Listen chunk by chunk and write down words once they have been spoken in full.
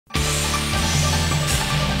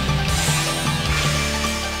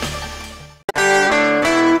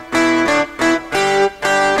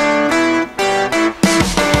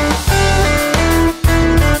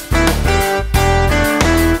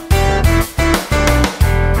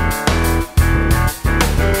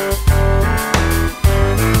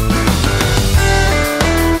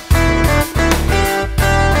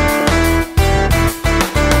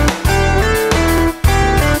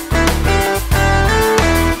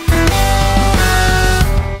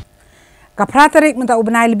Kapratarik menta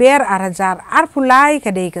ubnai liber arajar arpulai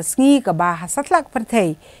kadai kesngi ke bahasa tlak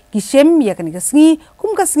pertai kisem ya kani kesngi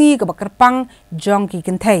kum kesngi ke bakerpang jong ki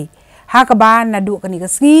kentai ha kaba nadu kani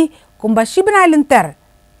kesngi kum ba shibnai lenter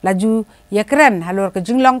laju ya keren halor ke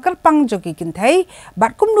jinglong kerpang jong ki kentai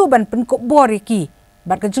bat kum nu ban pen kop boriki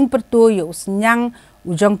bat ke jing pertu ya usnyang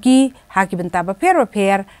ujong ki ha ki benta ba per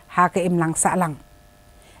ha ke imlang salang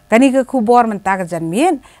kani ke kubor menta ke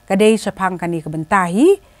janmien kadai sepang kani ke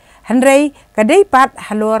bentahi Henry kadai pat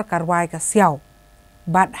halor karwai ka siaw.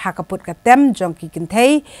 Bat hakaput katem jong ki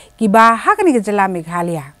kintai ki ba hakani ke jela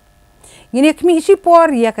Meghalaya. Ngini kmi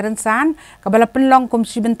sipor ya kerensan kabala penlong kum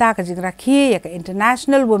sibenta ka jingrakhi ya ka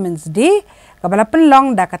International Women's Day kabala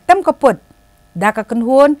penlong da katem kaput da ka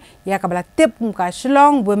kenhun ya kabala tip kum ka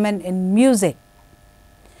Shillong Women in Music.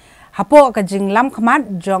 Hapo ka jinglam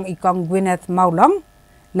khamat jong ikong Gwyneth Maulong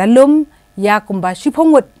lalum ya kumba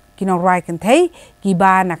siphongut kinong rai kentai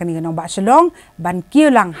kiba nakani kanong ba Shillong ban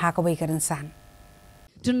kiolang hakaway karensan.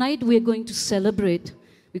 Tonight we are going to celebrate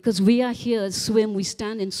because we are here as SWIM. We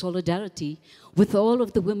stand in solidarity with all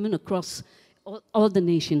of the women across all the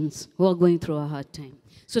nations who are going through a hard time.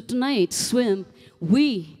 So tonight, SWIM,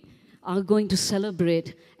 we are going to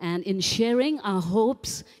celebrate and in sharing our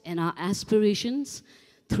hopes and our aspirations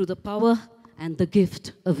through the power and the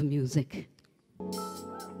gift of music.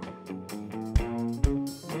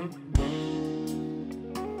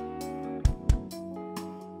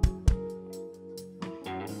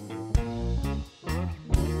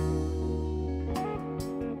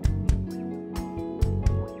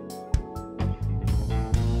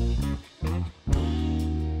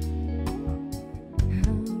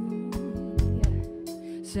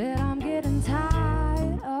 Said I'm getting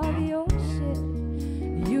tired of your shit.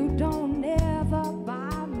 You don't ever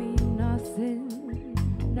buy me nothing.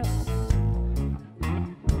 No.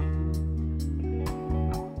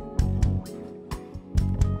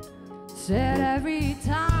 Said every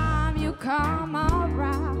time you come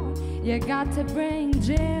around, you got to bring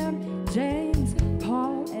Jim, James,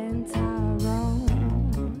 Paul, and Tyrone.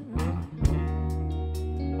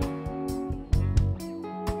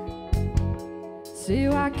 See,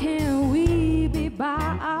 why can't we be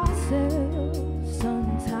by ourselves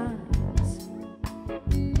sometimes?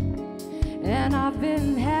 And I've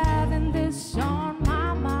been having this on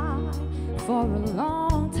my mind for a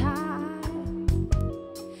long time,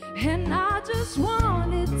 and I just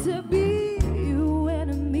want it to be you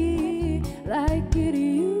and me like it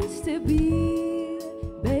used to be,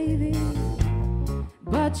 baby.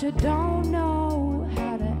 But you don't know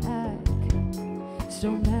how to act.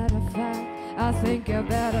 So matter of fact, I think you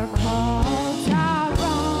better call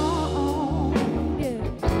Tyrone, yeah.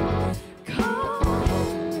 Call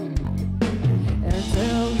him and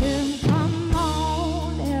tell him, come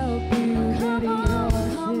on, help you ready your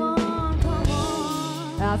shit. Come on.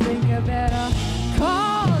 I think you better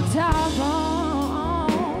call Tyrone,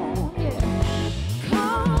 yeah.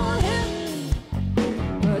 Call him,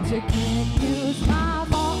 but you can't use my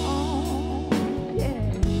phone,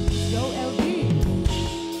 yeah. Yo, LB.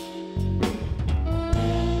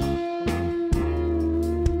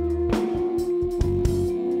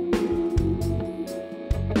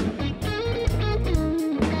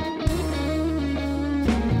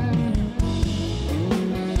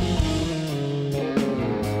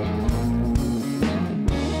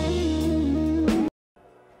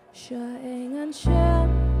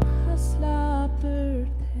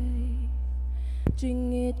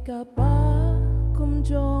 Jingit ka ba kum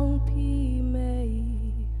jong pi mei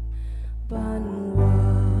ban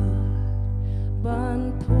wat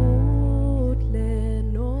ban put le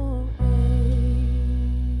no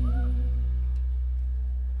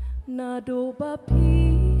na do ba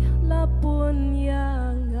pi la pun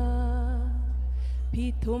yanga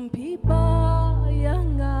pi thum pi ba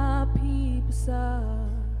yanga pi sa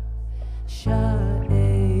sha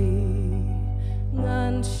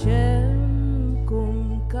ngan shem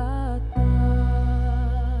kum kata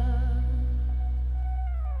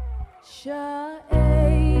sha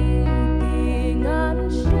tingan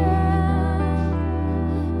sha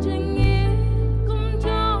jingit kum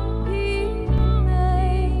jong pi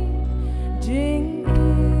nei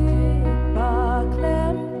jingit ba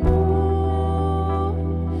klem pu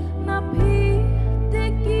na pi te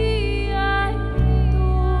ki ai tu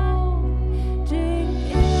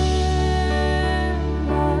jingit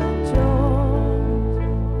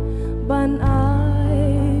ban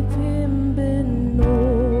ai phim bên nô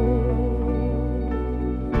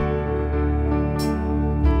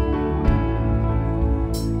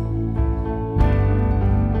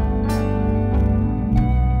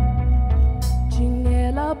chỉ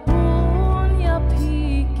nghe là buồn ya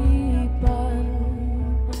pi ki ba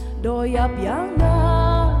doyap yang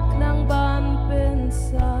nak nang ban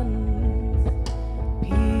pensan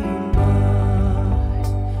Pimai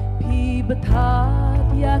pi bethat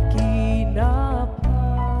yakinapang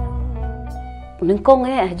Ningkong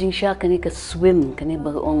hajing siya kani ka swim kani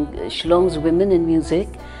bagong Shillong's Women in Music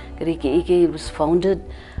kani ki was founded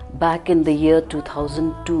back in the year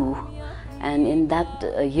 2002, and in that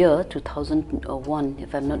year 2001,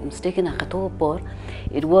 if I'm not mistaken,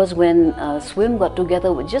 it was when swim got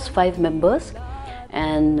together with just 5 members,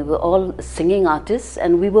 and we're all singing artists,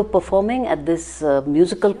 and we were performing at this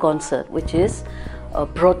musical concert, which is a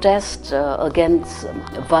protest against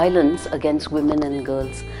violence against women and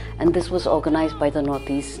girls, and this was organized by the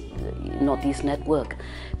Northeast Network.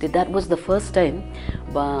 That was the first time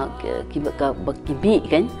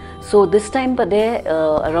so this time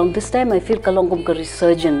around this time I feel kalong ka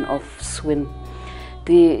resurgence of swim.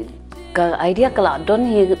 The idea kala don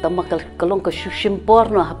hi tama kalong ka shushim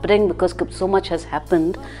no happening because so much has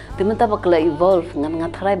happened. Dimanta ba kala evolve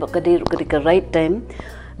ngan tharai ba ka right time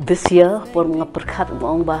this year por mga perkhat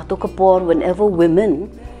mong ba to kapor whenever women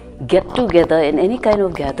get together in any kind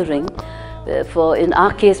of gathering. For in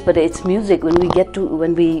our case, but it's music. When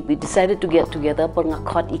we decided to get together, por nga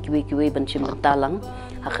khot ikiwe banchim bantalang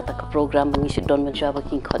hakata ka program ng isidon man siya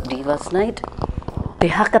baking khot divas night. The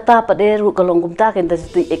hakata paderu kalongumta, and that's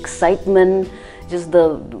the excitement, just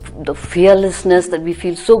the fearlessness that we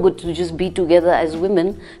feel so good to just be together as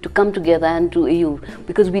women, to come together and to you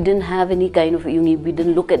because we didn't have any kind of we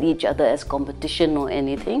didn't look at each other as competition or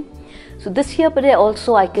anything. So this year, but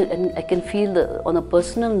also I can feel on a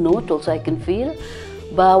personal note. Also, I can feel,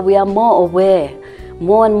 but we are more aware,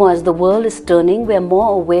 more and more as the world is turning. We are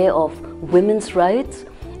more aware of women's rights.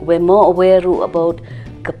 We're more aware about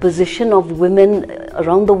the position of women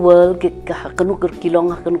around the world.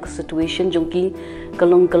 Kilong situation, jongki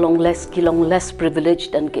kalong less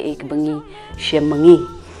privileged and ke ek bangi shemangi.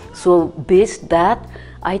 So based that,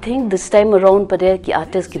 I think this time around, pada ki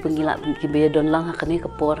artist ki bayadon lang hakani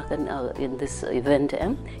kapor in this event,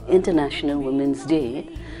 International Women's Day.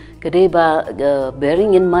 Kade ba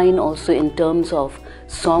bearing in mind also in terms of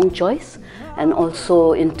song choice and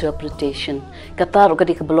also interpretation. Katar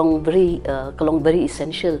kadi kalong very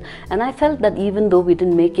essential. And I felt that even though we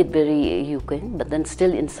didn't make it very but then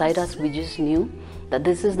still inside us we just knew that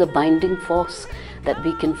this is the binding force that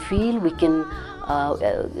we can feel. We can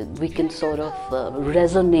sort of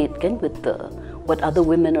resonate with what other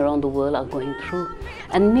women around the world are going through,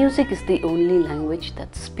 and music is the only language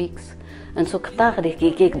that speaks. And so kata kade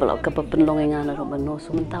kike bala kapapanlongeng ana ro mano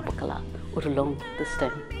sumunta pakala urlong this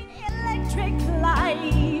time. Electric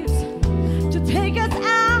lights to take us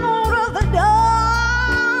out of the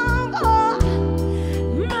dark.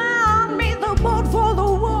 Man made the boat for the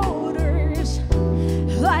waters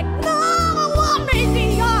like no one made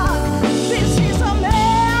the ark. This is a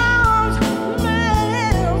man's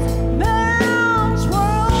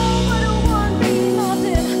world, but it won't be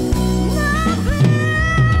nothing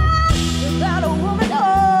without a woman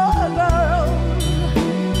or a girl.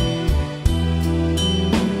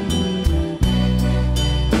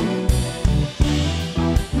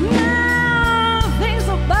 Now things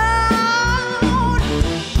about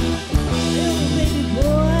little baby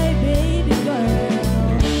boy, baby girl.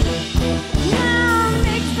 Now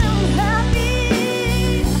makes them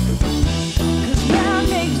happy, 'cause now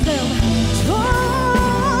makes them joy.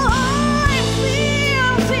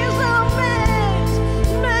 Feels is a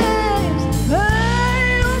makes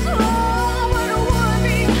feels all but it would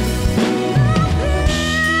be nothing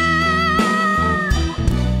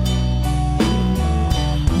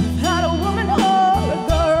without a woman or a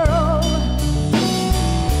girl.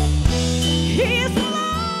 He's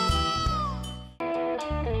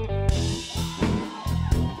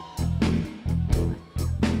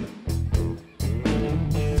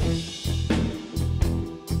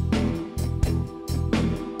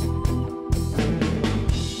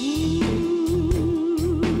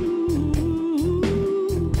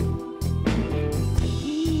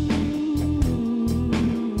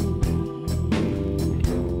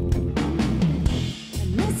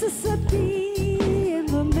Mississippi in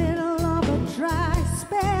the middle of a dry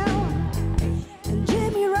spell, and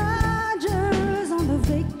Jimmy Rogers on the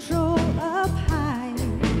Victrola up high.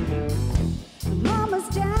 Mama's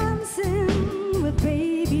dancing with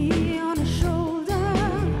baby on her shoulder.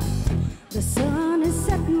 The sun is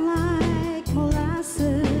setting like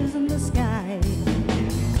molasses in the sky.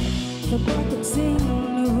 The bucket singer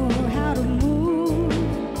knew how to move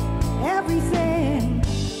everything,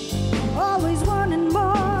 always wanting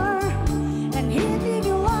more, and he'd leave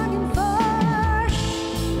you longing for,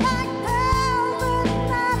 like velvet,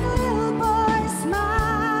 that little boy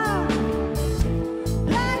smile.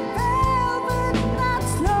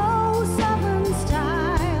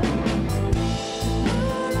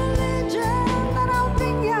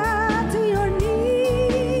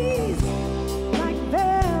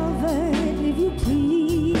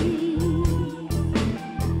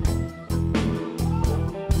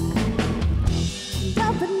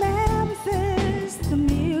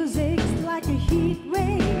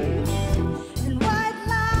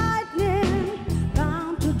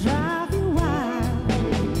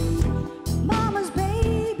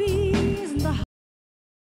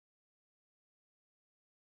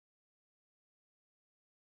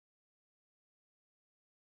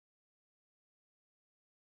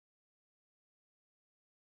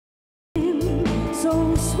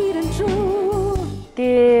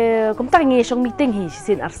 thì cũng ta nghe trong meeting hi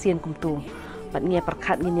sin ASEAN cũng tu bạn nghe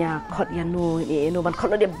perkat ni ya khot ya no ban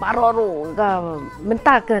khot lo dia baroro ga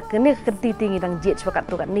menta ke ni kan ti tingi dang jet sepakat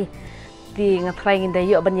tu kan ni ti ngatrai ngin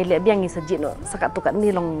dayo ban yele biang ngi sajit no sakat tu kan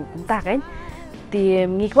ni long ta kan ti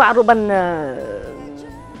ngi kwa aru ban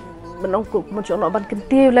ban ongku mon no ban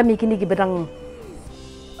kentiu la mi kini ki bedang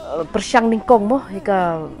persyang ningkong mo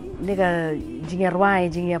ika ni ka jingar wai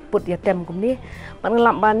jingar put ya tem kum ni ban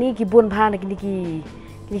ngelam ban ni ki bun bha ni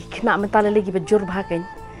ki kena mental lagi bejur bha kan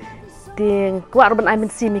ti kwa ban ai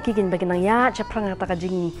men si mi ki kin bakin nang ya chaprang ta ka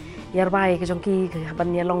jing yar wai ke jongki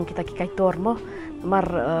ban ya long kita ki kai tor mo mar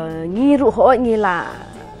ngi ru ho ngi la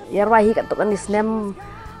yar wai hi ka to kan isnem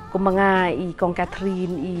kumanga I kong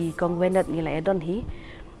Catherine I kong Wenet ngi la edon hi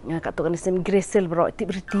ka to kan isnem Gresel bro ti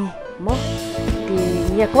berti mo ti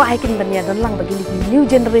ya ko ai kin ban ya don lang bagini new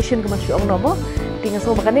generation ko man syong no mo ti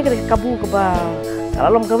ngaso bakane ka kabu ka ba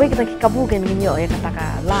kalau lom kawe kita kabu kan nginyo ya kata ka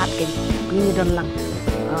lat kan ni don lang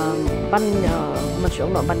ban man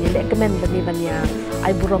syong no ban ya recommend ban ya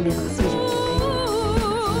ai burom ya kasi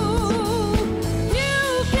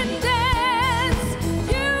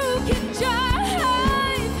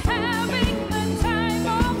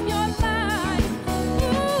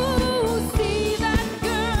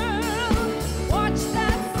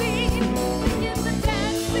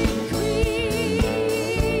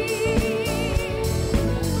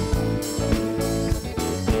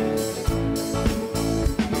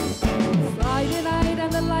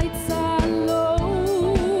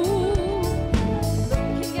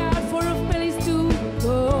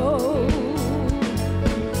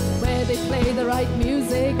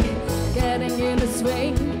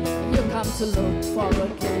to look for a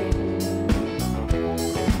king.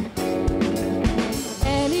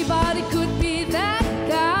 Anybody could be that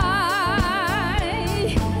guy.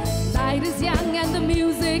 Night is young and the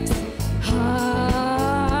music's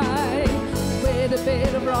high. With a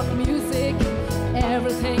bit of rock music,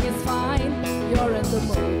 everything is fine. You're in the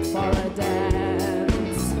mood for a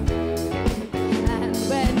dance. And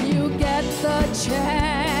when you get the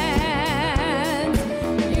chance,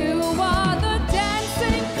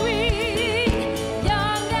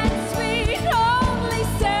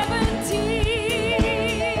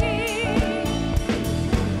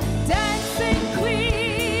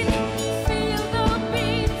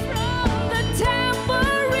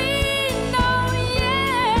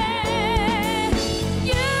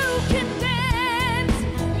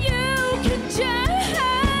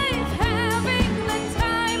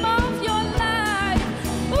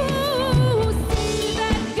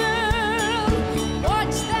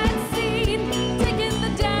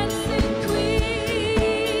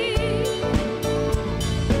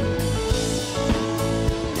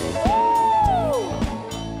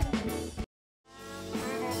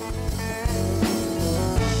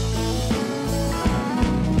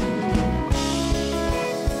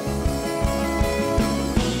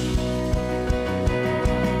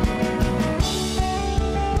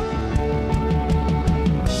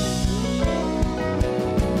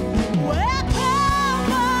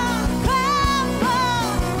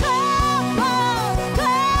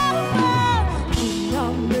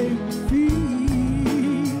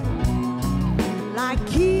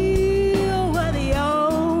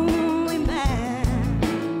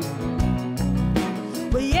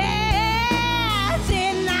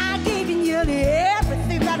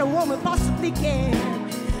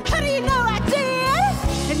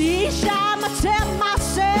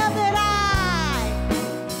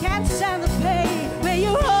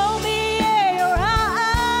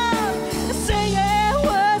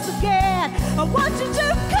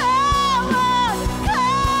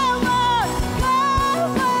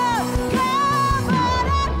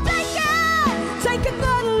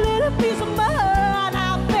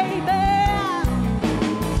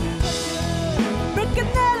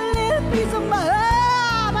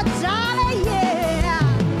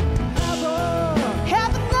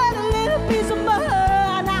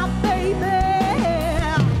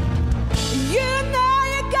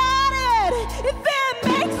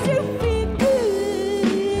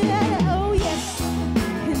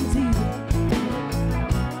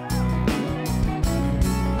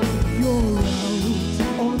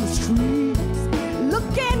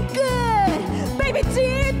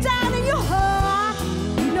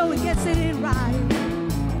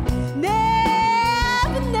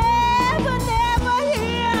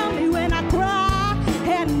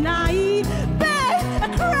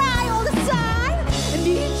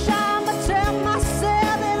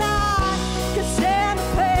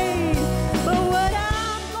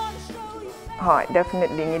 Hi,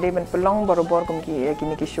 definitely. Ini dia pelong baru-baru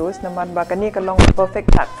kini ki shows nama bakani kalong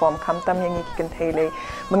perfect platform kamtam yang ki kentele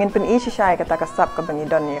mengin pen isi syai kata kasap ke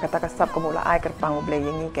bangidon ya kata kasap ke mula ai kerpang uble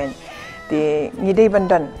yang kan di ni dia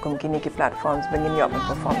bandan kini ki platforms bangin yok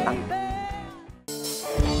perform lang.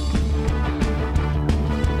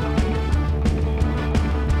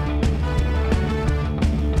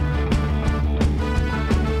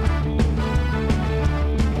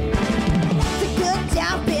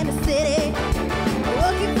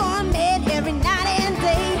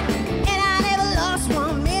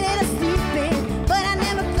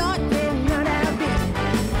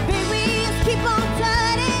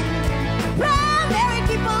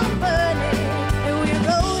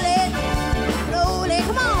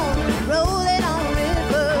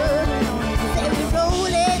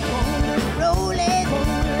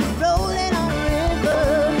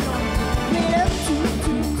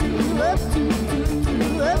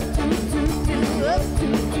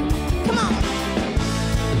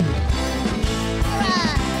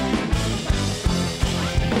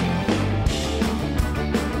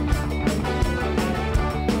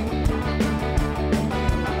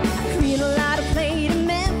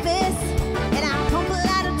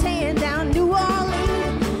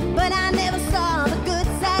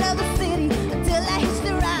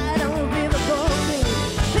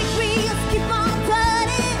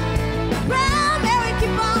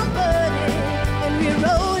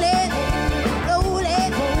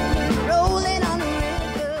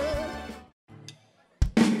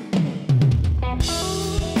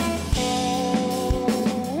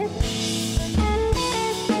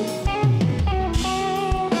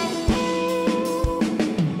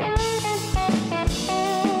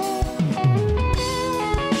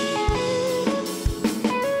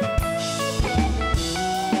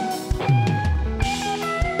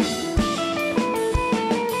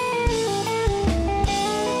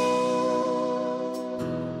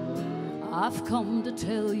 I've come to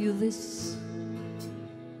tell you this.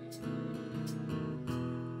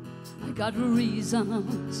 I got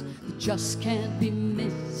reasons that just can't be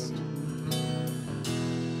missed.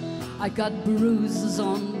 I got bruises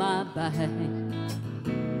on my back.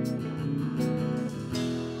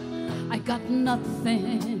 I got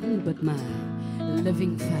nothing but my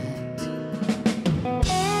living fact.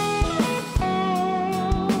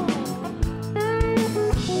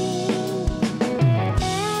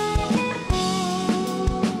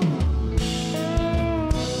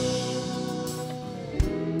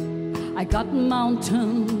 I got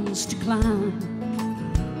mountains to climb.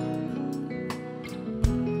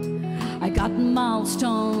 I got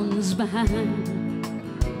milestones behind.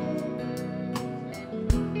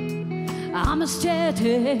 I'm a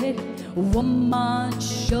steady one-man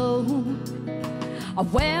show. I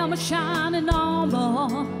wear my shining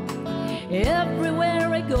armor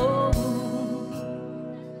everywhere I go.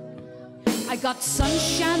 I got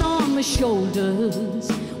sunshine on my shoulders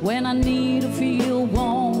when I need to feel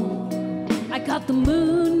warm. I got the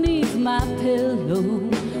moon beneath my pillow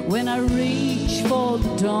when I reach for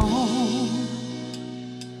the dawn.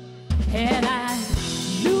 And I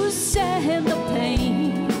loosen the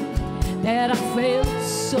pain that I felt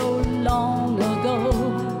so long ago.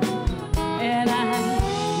 And I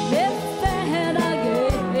live that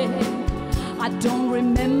again. I don't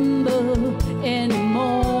remember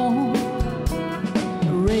anymore.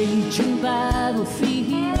 Raging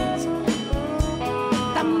battlefields,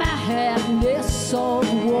 the madness of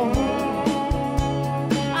war.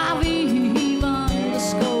 I've even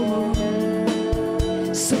discovered.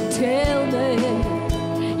 So tell me,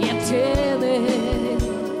 yeah, tell me,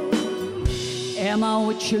 am I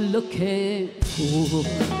what you're looking for?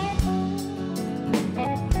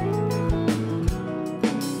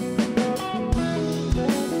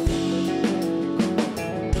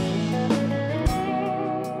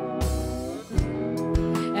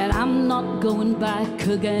 I'm not going back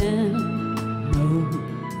again, no.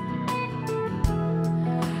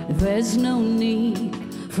 There's no need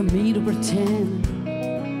for me to pretend.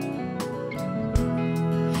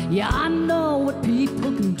 Yeah, I know what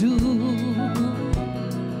people can do,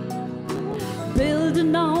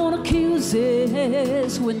 building on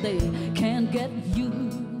accuses when they can't get you.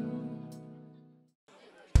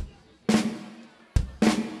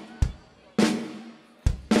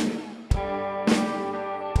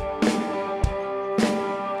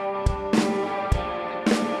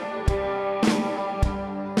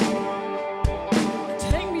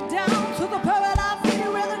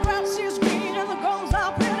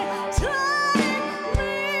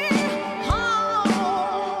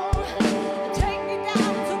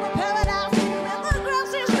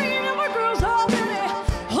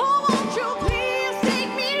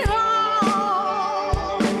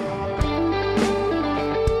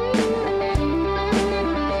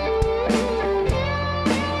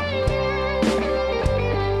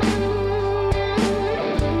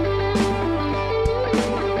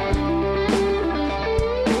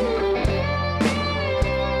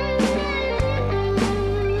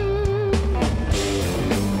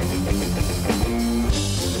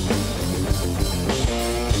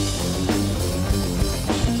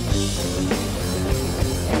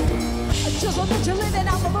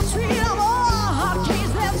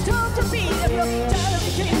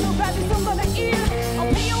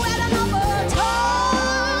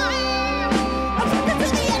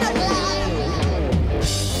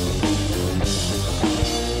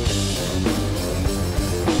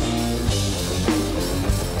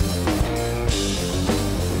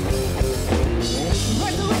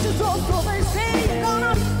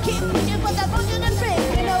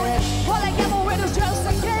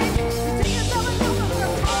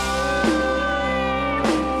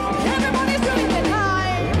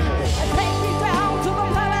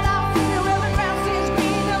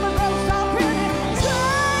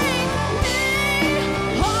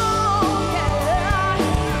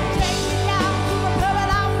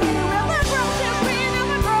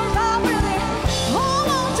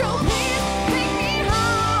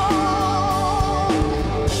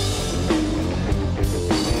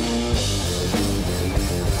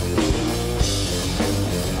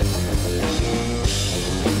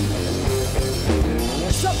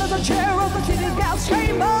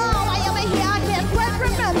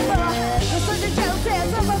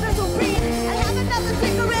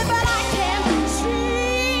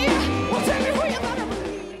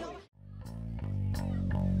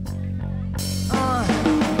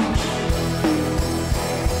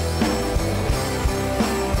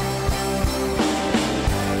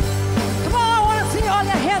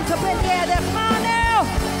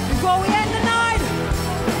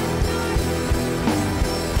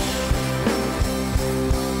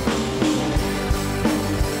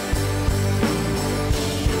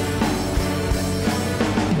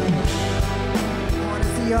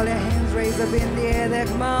 sabindiedek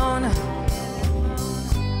mon.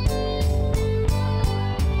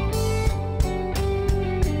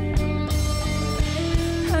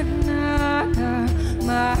 Another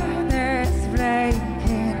mother's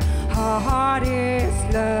breaking, her heart is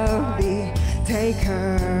slowly take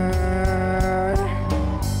her.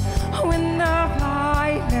 When the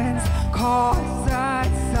violence causes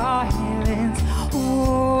silence,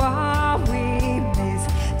 oh, are we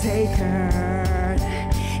mistaken?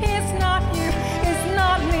 It's not you, it's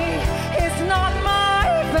not me, it's not my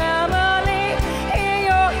family. In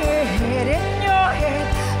your head,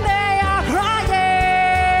 they are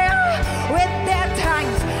crying with their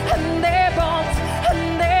tongues and their bones and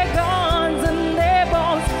their guns and their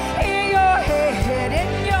bones. In your head,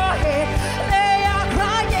 they are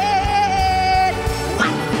crying.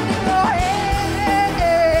 What's in your head?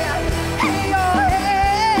 In your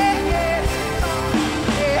head,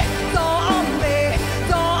 zombie,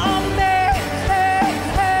 zombie.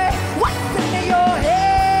 What's in your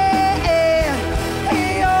head?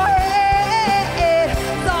 In your head,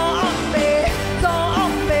 zombie,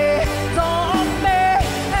 zombie, zombie.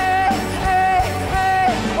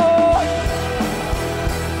 Oh.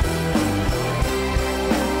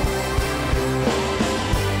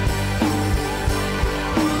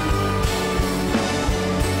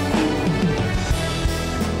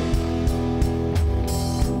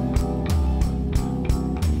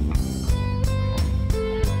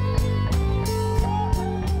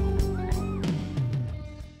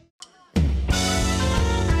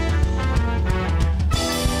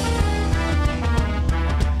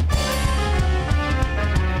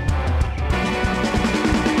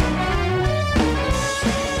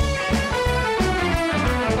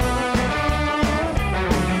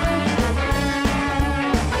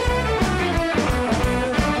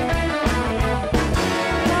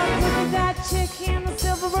 That chick in the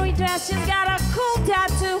silvery dress, she's got a cool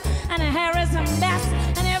tattoo, and her hair is a mess,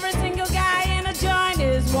 and every single guy in a joint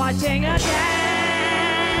is watching her dance.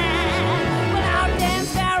 Well, our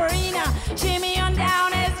dance ballerina, shimmy on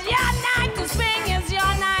down, it's your night to swing, it's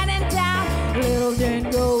your night in town. Little Jane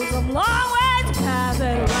goes a long way to pass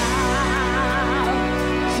it around.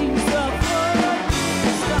 She's the first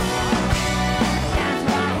star, dance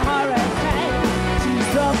like hurricane. She's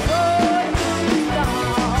the first star.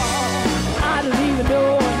 I don't even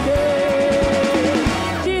know her name.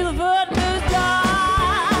 She's a footloose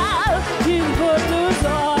doll. She's a footloose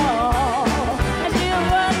doll. And she's a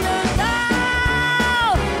footloose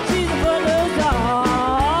doll. She's a footloose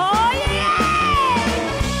doll. Yeah!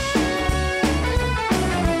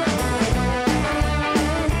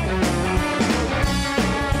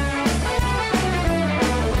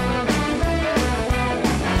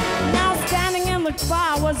 Now standing in the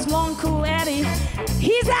bar was Long Cool Eddie.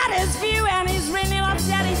 He's had his view and he's really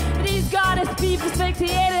upset, but he's got his beef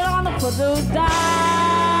asphyxiated on the footloose doll.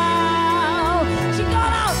 She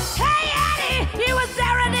called out, "Hey Eddie, you was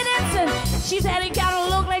there at an instant." She said he kind of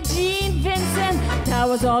looked like Gene Vincent. That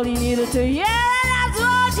was all he needed to hear, and that's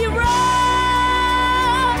all she wrote.